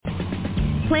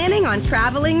Planning on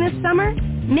traveling this summer?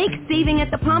 Make saving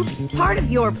at the pump part of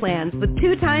your plans with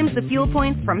 2 times the fuel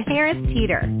points from Harris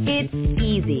Teeter. It's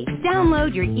easy.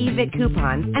 Download your eVic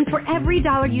coupon, and for every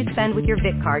 $1 you spend with your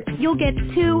Vic card, you'll get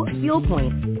 2 fuel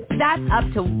points. That's up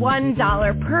to $1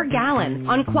 per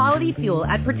gallon on quality fuel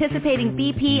at participating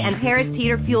BP and Harris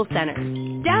Teeter fuel centers.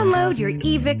 Download your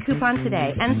eVic coupon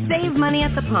today and save money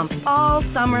at the pump all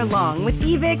summer long with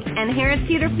eVic and Harris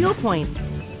Teeter fuel points.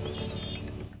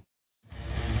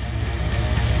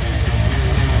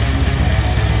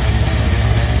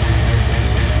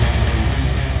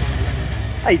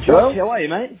 Hey, Josh, how are you,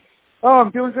 mate? Oh,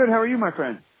 I'm doing good. How are you, my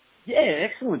friend? Yeah,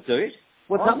 excellent, dude.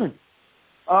 What's happening?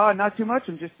 Not too much.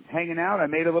 I'm just hanging out. I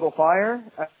made a little fire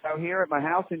out here at my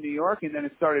house in New York, and then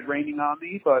it started raining on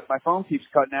me, but my phone keeps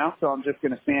cutting out, so I'm just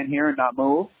going to stand here and not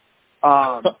move.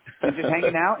 I'm just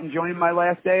hanging out, enjoying my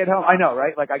last day at home. I know,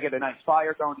 right? Like, I get a nice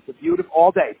fire going. It's a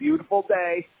beautiful day, beautiful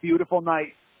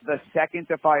night. The second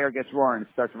the fire gets roaring, it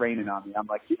starts raining on me. I'm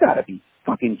like, you got to be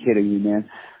fucking kidding me, man.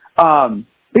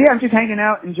 But yeah, I'm just hanging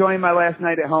out, enjoying my last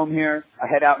night at home here. I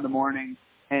head out in the morning,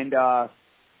 and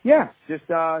just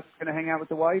gonna hang out with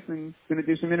the wife and gonna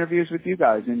do some interviews with you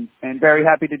guys, and very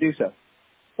happy to do so.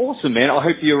 Awesome, man. I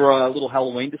hope your little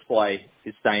Halloween display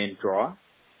is staying dry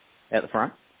out the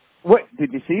front. What,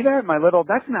 did you see that?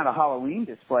 That's not a Halloween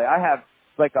display. I have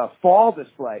like a fall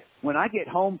display. When I get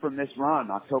home from this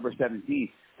run, October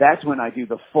 17th, that's when I do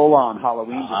the full-on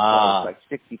Halloween display.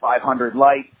 It's like 6,500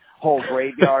 lights. Whole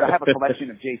graveyard. I have a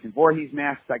collection of Jason Voorhees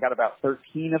masks. I got about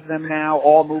 13 of them now,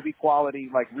 all movie quality,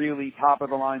 like really top of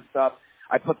the line stuff.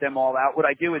 I put them all out. What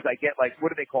I do is I get like, what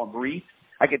do they call them? Wreaths.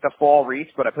 I get the fall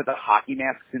wreaths, but I put the hockey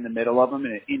masks in the middle of them,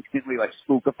 and it instantly like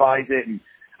spookifies it. And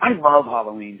I love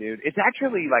Halloween, dude. It's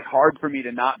actually like hard for me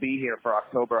to not be here for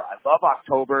October. I love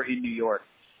October in New York.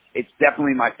 It's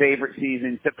definitely my favorite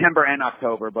season, September and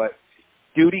October, but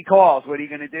duty calls. What are you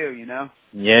going to do, you know?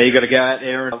 Yeah, you got to go out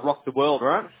there and rock the world,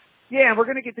 right? Yeah, we're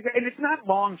going to get together. And it's not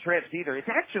long trips either.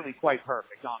 It's actually quite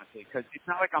perfect, honestly, because it's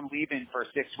not like I'm leaving for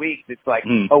 6 weeks. It's like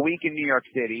a week in New York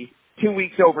City, 2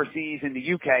 weeks overseas in the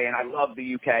UK, and I love the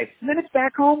UK. And then it's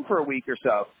back home for a week or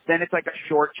so. Then it's like a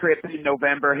short trip in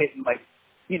November, hitting like,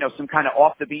 you know, some kind of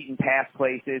off the beaten path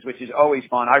places, which is always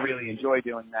fun. I really enjoy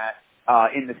doing that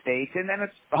in the States. And then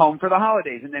it's home for the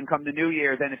holidays. And then come the New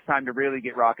Year, then it's time to really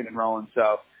get rocking and rolling.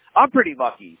 So I'm pretty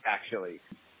lucky, actually.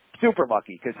 Super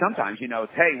lucky, because sometimes, you know,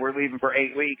 it's, hey, we're leaving for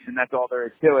 8 weeks, and that's all there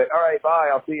is to it. All right, bye.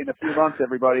 I'll see you in a few months,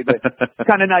 everybody. But it's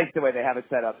kind of nice the way they have it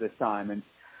set up this time. And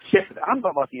shit, I'm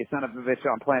the luckiest son of a bitch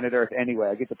on planet Earth anyway.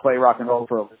 I get to play rock and roll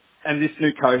for a living. And this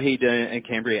new Coheed and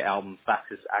Cambria album,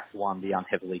 Baxis Act 1, The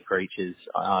Unheavenly Creatures,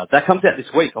 that comes out this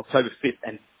week, October 5th,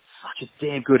 and such a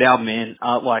damn good album, man.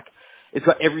 Like, it's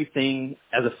got everything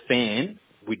as a fan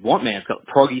we'd want, man. It's got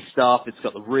the proggy stuff, it's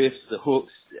got the riffs, the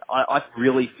hooks. I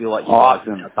really feel like you guys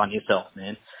have outdone yourself,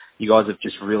 man. You guys have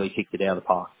just really kicked it out of the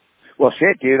park. Well,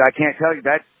 shit, dude, I can't tell you.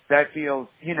 That feels,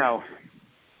 you know,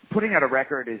 putting out a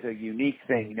record is a unique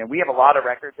thing. You know, we have a lot of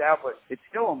records out, but it's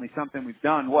still only something we've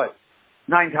done,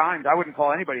 9 times? I wouldn't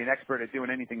call anybody an expert at doing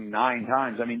anything 9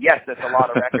 times. I mean, yes, that's a lot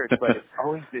of records, but it's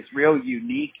always this real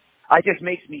unique. It just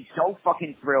makes me so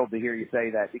fucking thrilled to hear you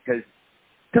say that, because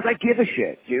I give a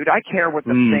shit, dude. I care what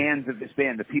the fans of this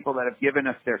band, the people that have given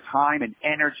us their time and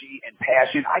energy and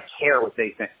passion, I care what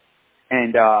they think.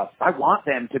 And I want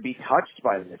them to be touched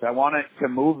by this. I want it to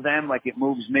move them like it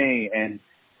moves me. And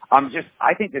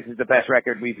I think this is the best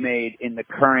record we've made in the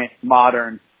current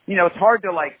modern, you know, it's hard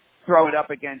to like throw it up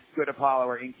against Good Apollo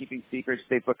or In Keeping Secrets.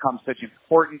 They've become such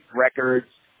important records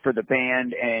for the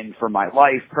band and for my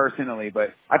life personally.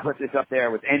 But I put this up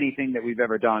there with anything that we've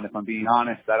ever done, if I'm being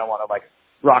honest. I don't want to like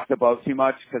rock the boat too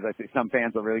much, because I think some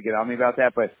fans will really get on me about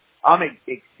that, but I'm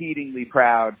exceedingly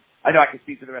proud. I know I can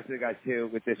speak to the rest of the guys too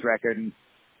with this record, and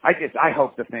I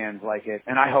hope the fans like it,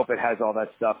 and I hope it has all that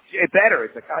stuff. It better.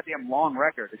 It's a goddamn long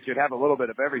record. It should have a little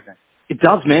bit of everything. It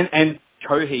does, man. And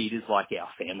Coheed is like our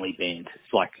family band.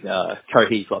 It's like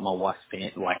Coheed's like my wife's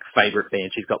band, like favorite band.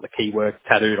 She's got the keyword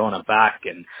tattooed on her back,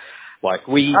 and like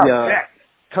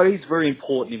Coheed's very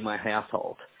important in my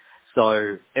household.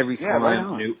 So every time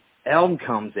a new album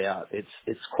comes out,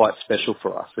 it's quite special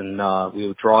for us. And we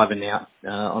were driving out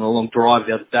on a long drive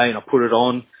the other day, and I put it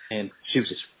on, and she was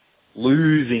just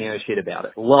losing her shit about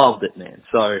it. Loved it, man.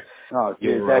 So,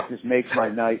 dude, that just makes my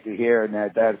night to hear, and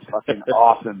that's fucking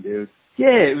awesome, dude. Yeah,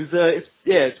 it was.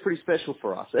 It's pretty special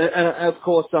for us. And of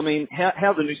course, I mean,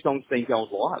 how the new songs been going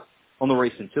live on the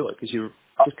recent tour, because you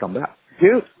just come back,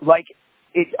 dude. Like,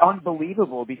 it's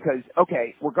unbelievable, because,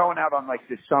 okay, we're going out on, like,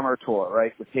 this summer tour,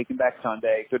 right? We're Taking Back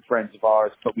Sunday, good friends of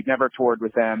ours, but we've never toured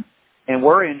with them. and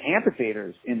we're in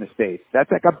amphitheaters in the States.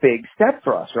 That's like a big step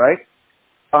for us, right?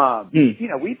 You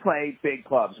know, we play big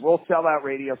clubs. We'll sell out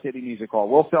Radio City Music Hall.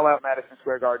 We'll sell out Madison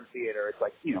Square Garden Theater. It's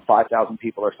like, you know, 5,000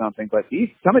 people or something. But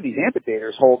some of these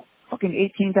amphitheaters hold fucking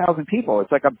 18,000 people.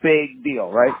 It's like a big deal,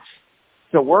 right?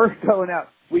 So we're going out.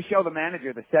 We show the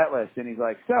manager the set list, and he's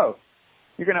like, so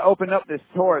you're going to open up this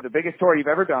tour, the biggest tour you've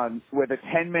ever done, with a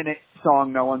 10-minute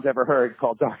song no one's ever heard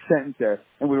called Dark Sentencer.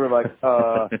 And we were like,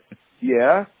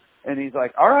 yeah. And he's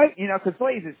like, all right, you know, because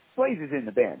Blaze is in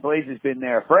the band. Blaze has been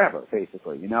there forever,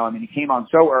 basically. You know, I mean, he came on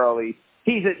so early.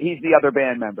 He's the other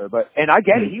band member, and I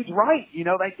get it. He's right. You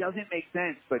know, that doesn't make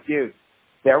sense. But dude,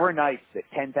 there were nights that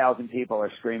 10,000 people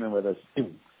are screaming with us,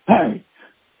 hey,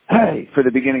 hey, for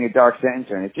the beginning of Dark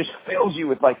Sentencer, and it just fills you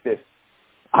with like this.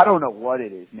 I don't know what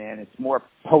it is, man. It's more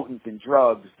potent than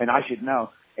drugs, and I should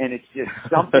know. And it's just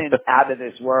something out of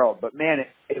this world. But man,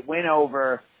 it went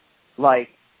over like.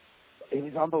 It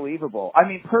was unbelievable. I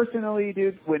mean, personally,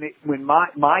 dude, when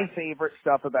my favorite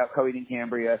stuff about Coheed and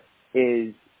Cambria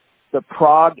is the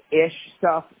prog-ish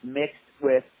stuff mixed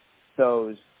with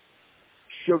those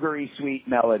sugary sweet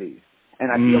melodies.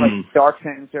 And I feel like Dark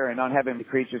Sentencer and Unheavenly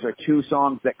Creatures are two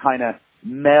songs that kind of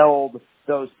meld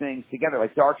those things together.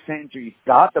 Like Dark Sentencer, you've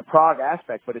got the prog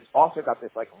aspect, but it's also got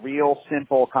this like real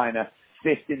simple kind of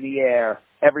fist in the air,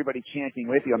 everybody chanting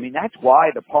with you. I mean, that's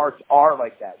why the parts are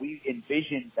like that. We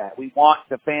envisioned that. We want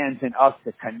the fans and us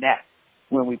to connect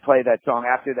when we play that song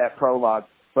after that prologue.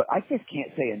 But I just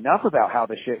can't say enough about how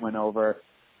the shit went over.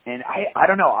 And I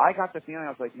don't know. I got the feeling, I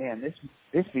was like, man,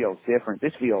 this feels different.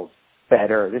 This feels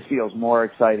better. This feels more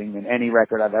exciting than any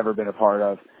record I've ever been a part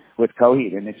of with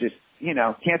Coheed. And it's just, you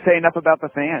know, can't say enough about the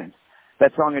fans.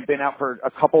 That song had been out for a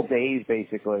couple days,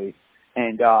 basically.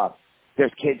 And,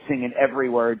 there's kids singing every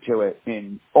word to it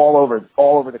all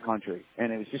over the country.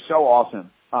 And it was just so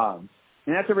awesome. And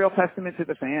that's a real testament to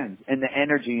the fans and the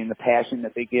energy and the passion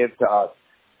that they give to us.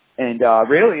 And,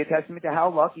 really a testament to how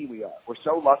lucky we are. We're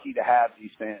so lucky to have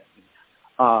these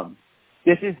fans.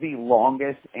 This is the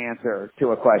longest answer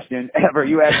to a question ever.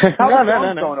 You asked, how are the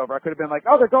songs going over? I could have been like,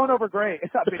 oh, they're going over great.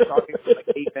 I've been talking for like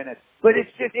 8 minutes. But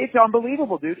it's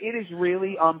unbelievable, dude. It is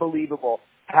really unbelievable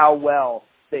how well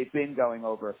they've been going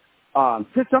over.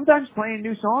 Cause sometimes playing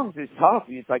new songs is tough.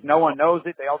 It's like no one knows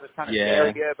it. They all just kind of stare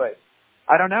at you. But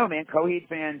I don't know, man. Coheed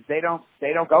fans, they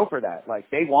don't go for that. Like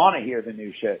they want to hear the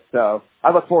new shit. So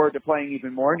I look forward to playing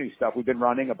even more new stuff. We've been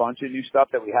running a bunch of new stuff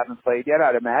that we haven't played yet.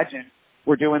 I'd imagine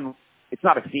we're doing, it's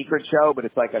not a secret show, but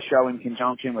it's like a show in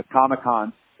conjunction with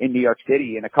Comic-Con in New York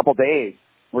City in a couple days.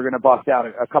 We're going to bust out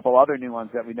a couple other new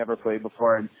ones that we never played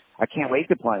before, and I can't wait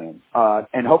to play them.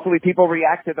 And hopefully people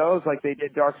react to those like they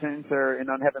did Dark Sentencer and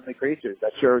Unheavenly Creatures.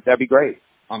 That'd be great.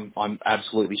 I'm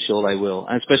absolutely sure they will,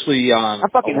 and especially. I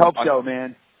fucking hope so,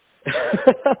 man.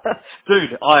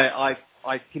 Dude, I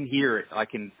can hear it. I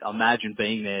can imagine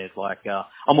being there. It's like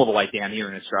I'm all the way down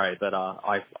here in Australia, but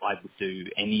I would do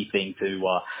anything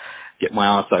to get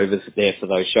my ass over there for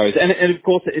those shows. And of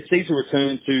course, it seems to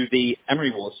return to the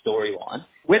Emery Wars storyline.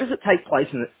 Where does it take place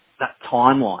in that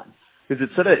timeline? Because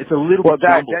it's a little bit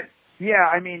jumbled. Yeah,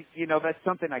 I mean, you know, that's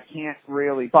something I can't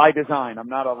really, by design, I'm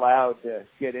not allowed to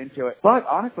get into it. But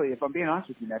honestly, if I'm being honest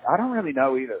with you, Nick, I don't really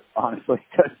know either, honestly,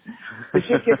 because the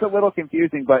shit gets a little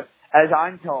confusing. But as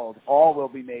I'm told, all will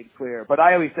be made clear. But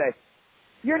I always say,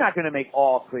 you're not going to make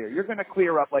all clear. You're going to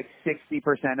clear up like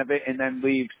 60% of it and then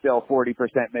leave still 40%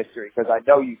 mystery, because I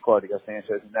know you, Claudio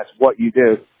Sanchez, and that's what you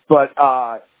do. But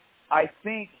I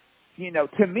think, you know,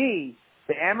 to me,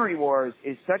 the Emery Wars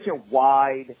is such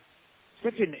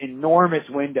an enormous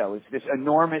window. It's this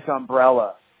enormous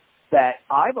umbrella that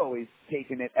I've always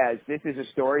taken it as this is a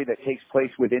story that takes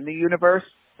place within the universe.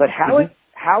 But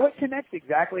how it connects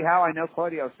exactly how, I know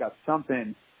Claudio's got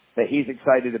something that he's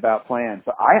excited about playing.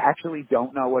 But I actually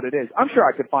don't know what it is. I'm sure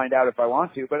I could find out if I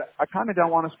want to, but I kind of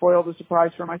don't want to spoil the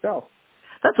surprise for myself.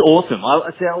 That's awesome.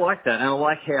 I like that. And I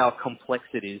like how complex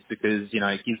it is because, you know,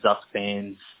 it gives us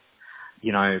fans,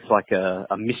 you know, it's like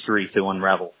a mystery to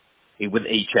unravel with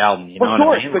each album, you know what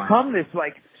I mean? Of course, become this,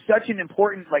 like, such an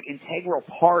important, like, integral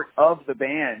part of the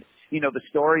band, you know, the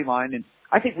storyline. And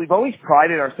I think we've always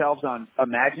prided ourselves on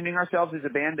imagining ourselves as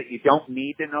a band that you don't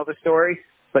need to know the story.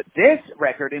 But this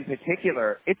record in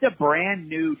particular, it's a brand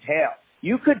new tale.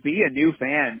 You could be a new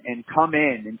fan and come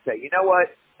in and say, you know what,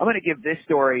 I'm going to give this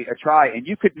story a try. And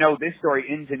you could know this story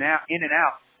in and out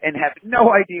and have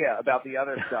no idea about the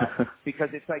other stuff because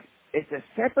it's like, it's a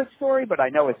separate story, but I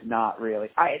know it's not really.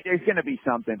 There's going to be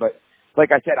something, but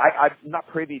like I said, I'm not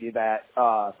privy to that.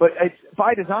 But it's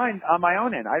by design on my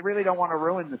own end. I really don't want to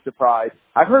ruin the surprise.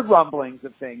 I've heard rumblings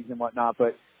of things and whatnot,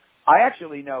 but I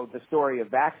actually know the story of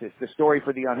Vaxis, the story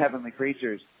for the Unheavenly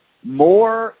Creatures.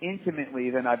 more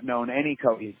intimately than I've known any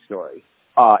Coheed story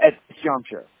at this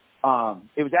juncture.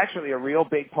 It was actually a real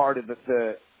big part of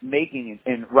the making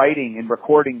and writing and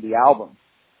recording the album.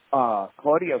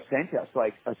 Claudio sent us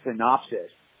like a synopsis,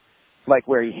 like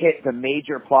where he hit the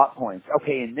major plot points.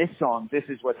 Okay, in this song, this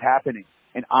is what's happening.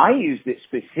 And I used it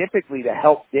specifically to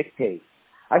help dictate.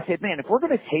 I said, man, if we're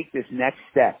going to take this next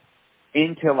step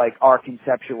into like our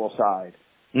conceptual side,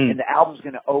 and the album's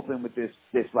going to open with this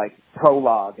like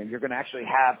prologue, and you're going to actually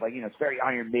have like, you know, it's very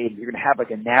Iron Maiden. You're going to have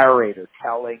like a narrator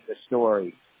telling the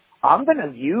story. I'm going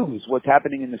to use what's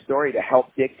happening in the story to help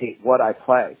dictate what I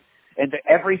play. And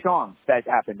every song that's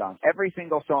happened on, every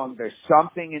single song, there's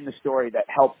something in the story that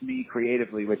helps me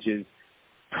creatively, which is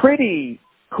pretty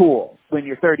cool when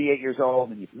you're 38 years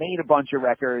old and you've made a bunch of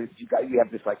records. You have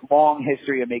this like long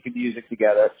history of making music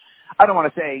together. I don't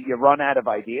want to say you run out of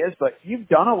ideas, but you've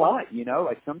done a lot, you know,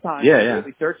 like sometimes you're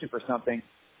really searching for something.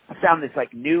 I found this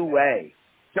like new way.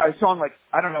 So a song like,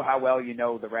 I don't know how well you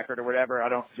know the record or whatever. I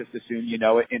don't just assume you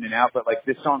know it in and out, but like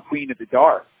this song, Queen of the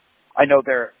Dark. I know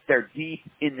they're deep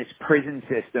in this prison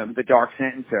system, the Dark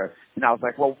Sentencer. And I was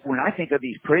like, well, when I think of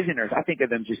these prisoners, I think of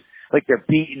them just like they're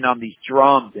beating on these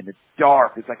drums and it's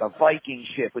dark. It's like a Viking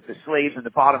ship with the slaves in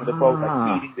the bottom of the boat,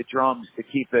 like beating the drums to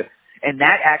keep the, and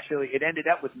that actually, it ended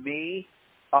up with me,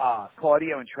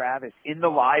 Claudio and Travis in the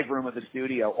live room of the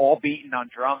studio, all beating on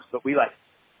drums, but we're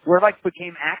like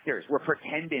became actors. We're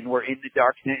pretending we're in the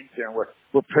Dark Sentencer and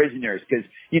we're prisoners. Cause,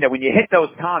 you know, when you hit those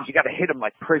toms, you got to hit them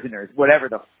like prisoners, whatever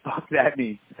the fuck that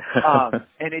means.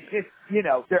 And it's just, you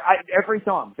know, every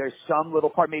song, there's some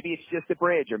little part, maybe it's just a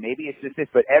bridge or maybe it's just this,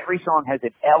 but every song has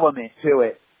an element to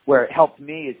it where it helps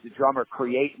me as the drummer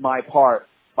create my part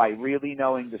by really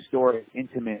knowing the story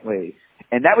intimately.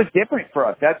 And that was different for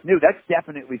us. That's new. That's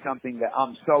definitely something that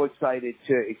I'm so excited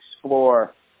to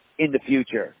explore in the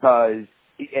future, because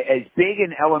as big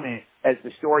an element as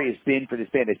the story has been for this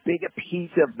band, as big a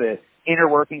piece of the inner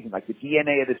workings and like the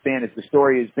DNA of this band as the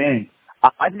story has been,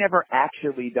 I've never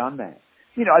actually done that.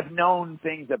 You know, I've known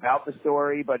things about the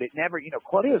story, but it never, you know,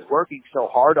 Claudio's working so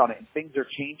hard on it and things are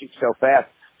changing so fast.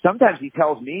 Sometimes he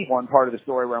tells me one part of the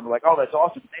story where I'm like, oh, that's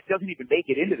awesome. It doesn't even make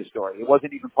it into the story. It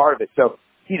wasn't even part of it. So,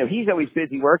 you know, he's always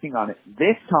busy working on it.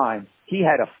 This time, he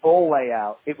had a full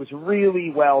layout. It was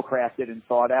really well crafted and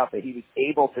thought out that he was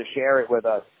able to share it with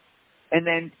us. And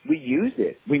then we used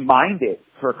it. We mined it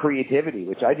for creativity,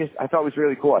 which I thought was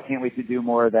really cool. I can't wait to do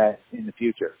more of that in the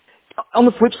future. On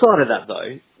the flip side of that,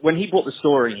 though, when he brought the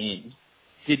story in,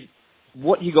 did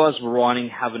what you guys were writing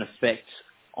have an effect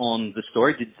on the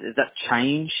story? Did that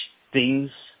change things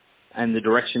and the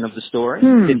direction of the story?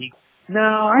 Did he? No,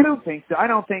 I don't think so. I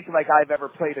don't think like I've ever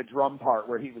played a drum part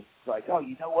where he was like, oh,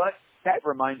 you know what? That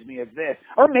reminds me of this.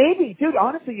 Or maybe, dude,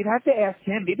 honestly, you'd have to ask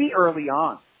him. Maybe early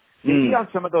on. Maybe on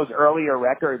some of those earlier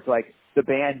records, like the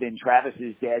band in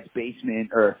Travis's dad's basement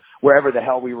or wherever the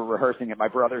hell we were rehearsing at my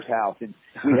brother's house, and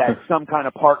we had some kind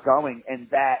of part going, and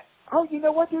that, oh, you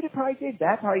know what, dude, it probably did.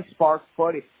 That probably sparked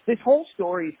Claude. This whole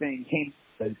story thing came,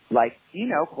 like, you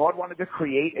know, Claude wanted to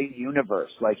create a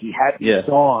universe. Like, he had these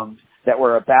songs that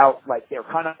were about, like, they're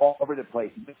kind of all over the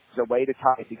place. This is a way to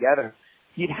tie it together.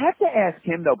 You'd have to ask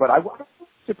him, though, but I wasn't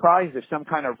surprised if some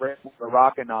kind of riff we're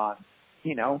rocking on,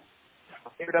 you know,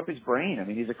 fired up his brain. I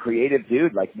mean, he's a creative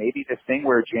dude. Like, maybe this thing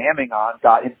we're jamming on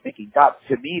got him thinking, God,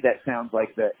 to me that sounds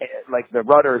like the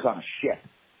rudders on a ship.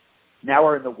 Now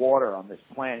we're in the water on this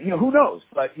planet. You know, who knows?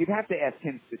 But you'd have to ask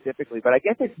him specifically. But I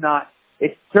guess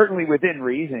it's certainly within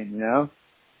reason, you know?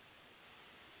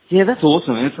 Yeah, that's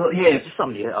awesome. It's just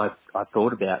something I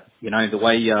thought about, you know, the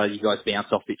way you guys bounce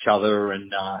off each other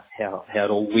and how it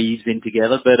all weaves in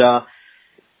together. But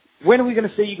when are we going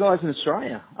to see you guys in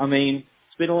Australia? I mean,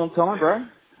 it's been a long time, bro.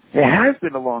 It has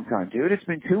been a long time, dude. It's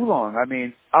been too long. I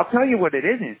mean, I'll tell you what it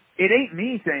isn't. It ain't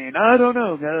me saying, I don't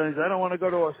know, guys, I don't want to go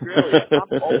to Australia.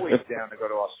 I'm always down to go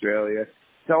to Australia.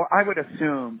 So I would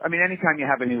assume, I mean, anytime you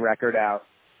have a new record out,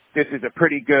 this is a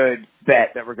pretty good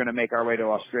bet that we're going to make our way to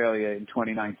Australia in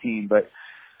 2019. But,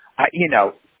 you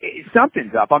know,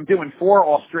 something's up. I'm doing 4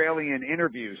 Australian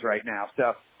interviews right now.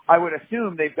 So I would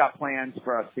assume they've got plans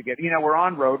for us to get, you know, we're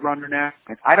on Roadrunner now.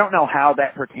 I don't know how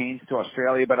that pertains to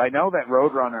Australia, but I know that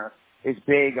Roadrunner is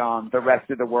big on the rest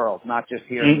of the world, not just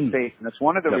here in the States. And it's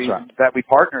one of the reasons that we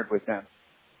partnered with them.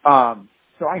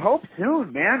 So I hope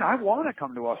soon, man. I want to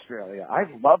come to Australia. I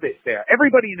love it there.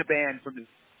 Everybody in the band from the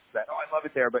that, oh, I love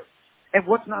it there, and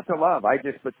what's not to love?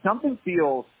 But something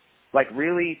feels like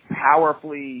really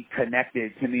powerfully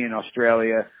connected to me in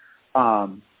Australia.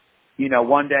 You know,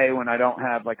 one day when I don't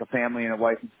have like a family and a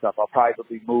wife and stuff, I'll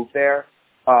probably move there.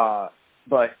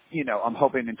 But, I'm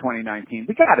hoping in 2019.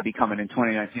 We got to be coming in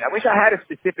 2019. I wish I had a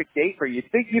specific date for you.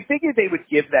 You figured they would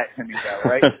give that to me, though,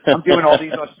 right? I'm doing all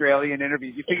these Australian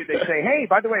interviews. You figured they'd say, hey,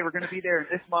 by the way, we're going to be there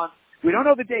this month. We don't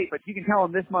know the date, but you can tell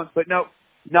them this month. But no,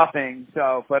 nothing.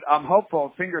 So, but I'm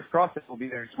hopeful. Fingers crossed that we'll be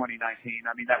there in 2019.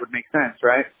 I mean, that would make sense,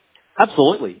 right?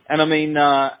 Absolutely. And I mean,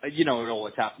 it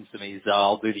always happens to me is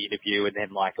I'll do the interview and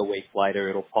then like a week later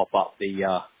it'll pop up the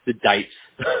dates.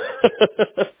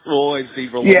 Will always be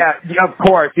released. Yeah, of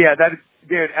course. Yeah,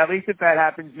 dude, at least if that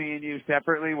happens me and you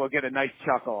separately, we'll get a nice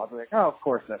chuckle. I'll be like, oh, of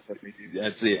course that's what we do.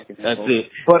 That's it.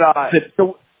 But,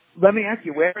 so let me ask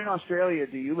you, where in Australia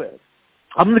do you live?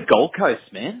 I'm on the Gold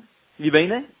Coast, man. Have you been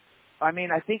there? I mean,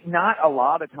 I think not a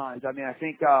lot of times. I mean, I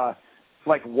think,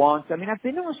 like once. I mean, I've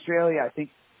been to Australia, I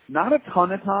think, not a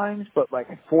ton of times, but like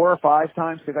 4 or 5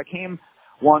 times, because I came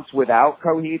once without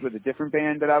Coheed with a different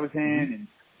band that I was in, and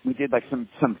we did like some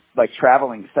like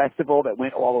traveling festival that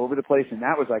went all over the place, and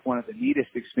that was like one of the neatest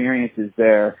experiences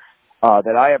there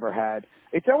that I ever had.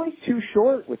 It's always too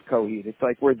short with Coheed. It's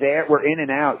like we're there, we're in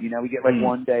and out, we get like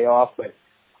one day off, but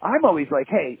I'm always like,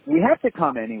 hey, we have to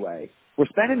come anyway. We're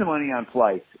spending the money on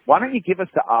flights. Why don't you give us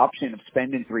the option of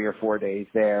spending 3 or 4 days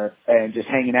there and just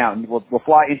hanging out? And we'll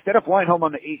fly, instead of flying home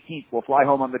on the 18th, we'll fly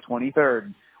home on the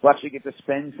 23rd. We'll actually get to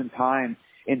spend some time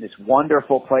in this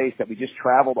wonderful place that we just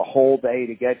traveled a whole day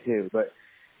to get to. But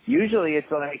usually it's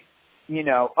like,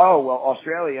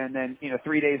 Australia, and then,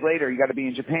 3 days later you got to be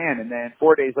in Japan, and then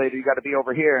 4 days later you got to be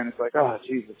over here, and it's like, oh,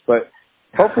 Jesus. But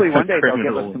hopefully one day they'll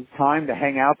give us some time to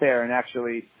hang out there and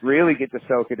actually really get to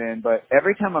soak it in. But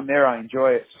every time I'm there, I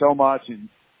enjoy it so much. And,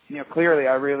 clearly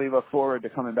I really look forward to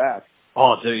coming back.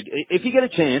 Oh, dude, if you get a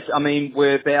chance, I mean,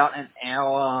 we're about an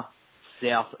hour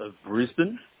south of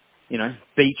Brisbane,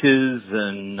 beaches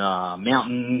and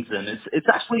mountains, and it's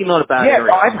actually not a bad area.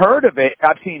 Yeah, I've heard of it.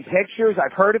 I've seen pictures.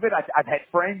 I've heard of it. I've had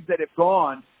friends that have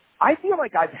gone. I feel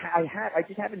like I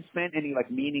just haven't spent any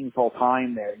like meaningful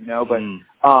time there, but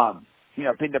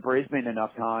I've been to Brisbane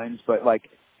enough times, but like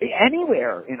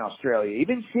anywhere in Australia,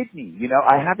 even Sydney,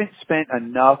 I haven't spent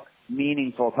enough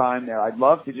meaningful time there. I'd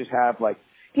love to just have like,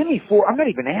 give me 4, I'm not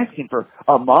even asking for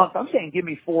a month. I'm saying give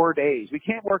me 4 days. We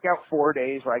can't work out 4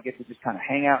 days where I get to just kind of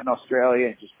hang out in Australia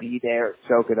and just be there and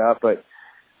soak it up. But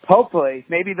hopefully,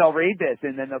 maybe they'll read this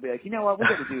and then they'll be like, you know what, we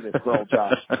got to do this for old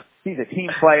Josh. He's a team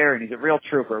player and he's a real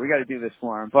trooper. We got to do this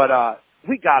for him. But,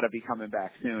 we got to be coming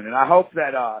back soon. And I hope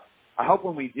that, I hope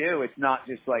when we do, it's not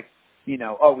just like,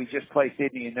 we just play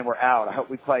Sydney and then we're out. I hope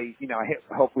we play,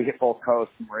 I hope we hit both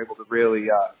coasts and we're able to really,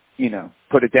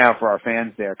 put it down for our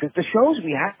fans there. Because the shows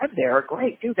we have there are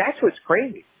great. Dude, that's what's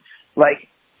crazy. Like,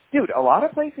 dude, a lot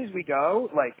of places we go,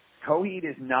 like, Coheed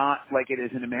is not like it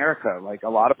is in America. Like, a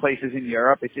lot of places in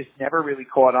Europe, it just never really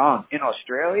caught on. In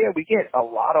Australia, we get a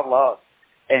lot of love.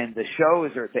 And the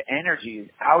the energy is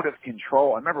out of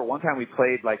control. I remember one time we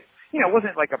played, like, it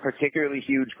wasn't like a particularly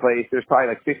huge place. There's probably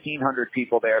like 1,500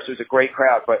 people there, so it was a great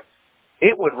crowd. But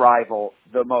it would rival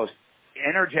the most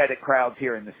energetic crowds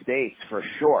here in the States for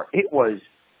sure. It was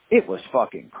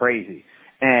fucking crazy.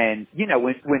 And,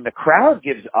 when the crowd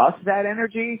gives us that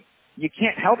energy, you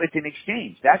can't help it. It's an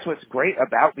exchange. That's what's great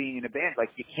about being in a band.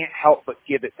 Like, you can't help but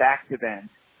give it back to them.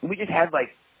 And we just had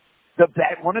like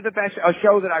one of the best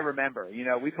show that I remember.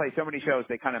 We play so many shows,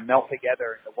 they kind of melt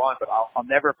together into one, but I'll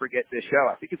never forget this show.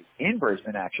 I think it was in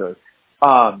Brisbane actually.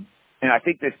 And I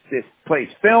think this place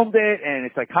filmed it, and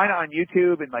it's like kind of on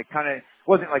YouTube, and like kind of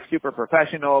wasn't like super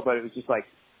professional, but it was just like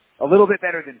a little bit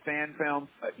better than fan films.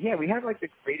 But yeah, we had like the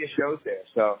greatest shows there.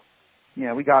 So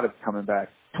yeah, we got it coming back.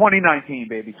 2019,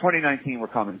 baby. 2019, we're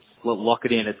coming. We'll lock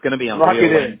it in. It's going to be unreal. Lock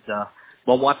it in. And,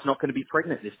 my wife's not going to be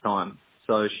pregnant this time,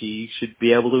 so she should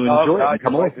be able to enjoy it. And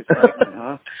come on.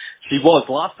 Huh? She was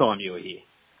last time you were here,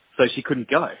 so she couldn't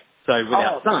go. So with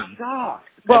our son.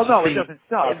 Well, no, it doesn't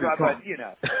suck, but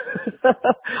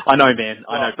I know, man.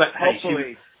 I know. But hey, hopefully. she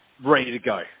was ready to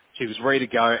go. She was ready to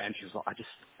go, and she was like, I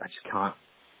just can't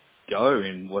go.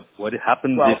 And what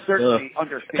happened? Well, certainly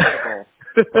understandable.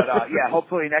 But yeah,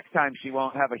 hopefully next time she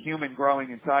won't have a human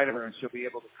growing inside of her, and she'll be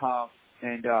able to come.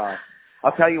 And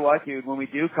I'll tell you what, dude, when we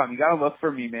do come, you got to look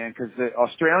for me, man, because the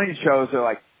Australian shows are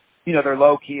like, they're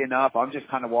low key enough. I'm just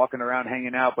kind of walking around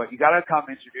hanging out, but you got to come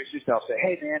introduce yourself. Say,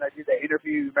 hey, man, I did that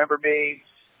interview. Remember me?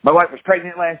 My wife was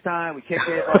pregnant last time. We kicked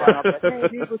it. I'm like, hey,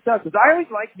 dude, what's up? Because I always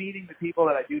like meeting the people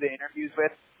that I do the interviews with,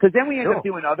 because then we end up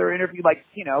doing other interviews, like,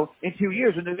 in 2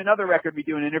 years, when there's another record, we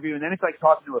do an interview, and then it's like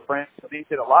talking to a friend. So it makes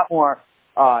it a lot more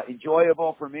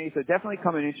enjoyable for me. So definitely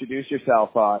come and introduce yourself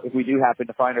if we do happen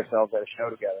to find ourselves at a show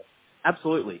together.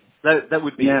 Absolutely. That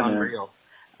would be unreal. Man.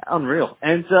 Unreal.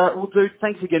 And, well, dude,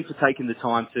 thanks again for taking the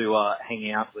time to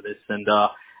hang out with us. And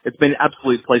it's been an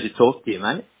absolute pleasure talking to you,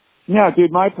 mate. Yeah,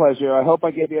 dude, my pleasure. I hope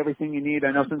I gave you everything you need.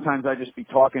 I know sometimes I just be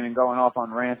talking and going off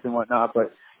on rants and whatnot,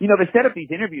 but, you know, they set up these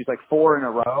interviews like 4 in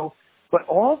a row, but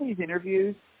all these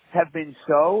interviews have been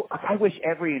so, I wish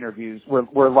every interviews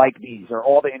were like these, or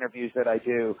all the interviews that I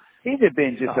do. These have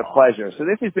been just a pleasure. So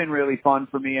this has been really fun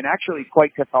for me and actually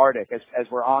quite cathartic as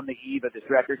we're on the eve of this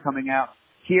record coming out.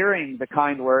 Hearing the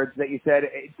kind words that you said,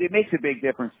 it makes a big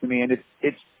difference to me, and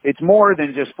it's more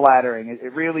than just flattering.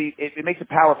 It really makes a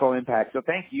powerful impact. So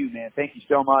thank you, man. Thank you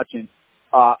so much, and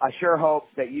I sure hope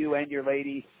that you and your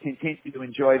lady continue to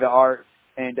enjoy the art.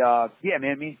 And yeah,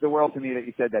 man, it means the world to me that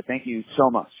you said that. Thank you so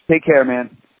much. Take care,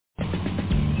 man.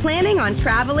 Planning on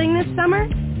traveling this summer?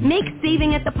 Make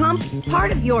saving at the pump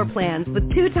part of your plans with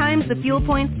 2 times the fuel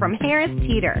points from Harris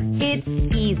Teeter. It's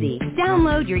easy.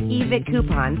 Download your eVic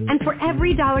coupon, and for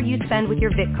every $1 you spend with your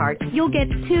Vic card, you'll get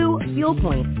 2 fuel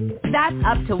points. That's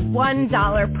up to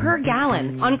 $1 per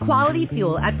gallon on quality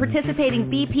fuel at participating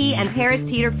BP and Harris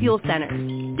Teeter fuel centers.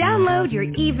 Download your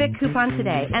eVic coupon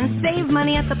today and save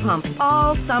money at the pump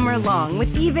all summer long with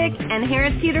eVic and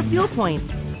Harris Teeter fuel points.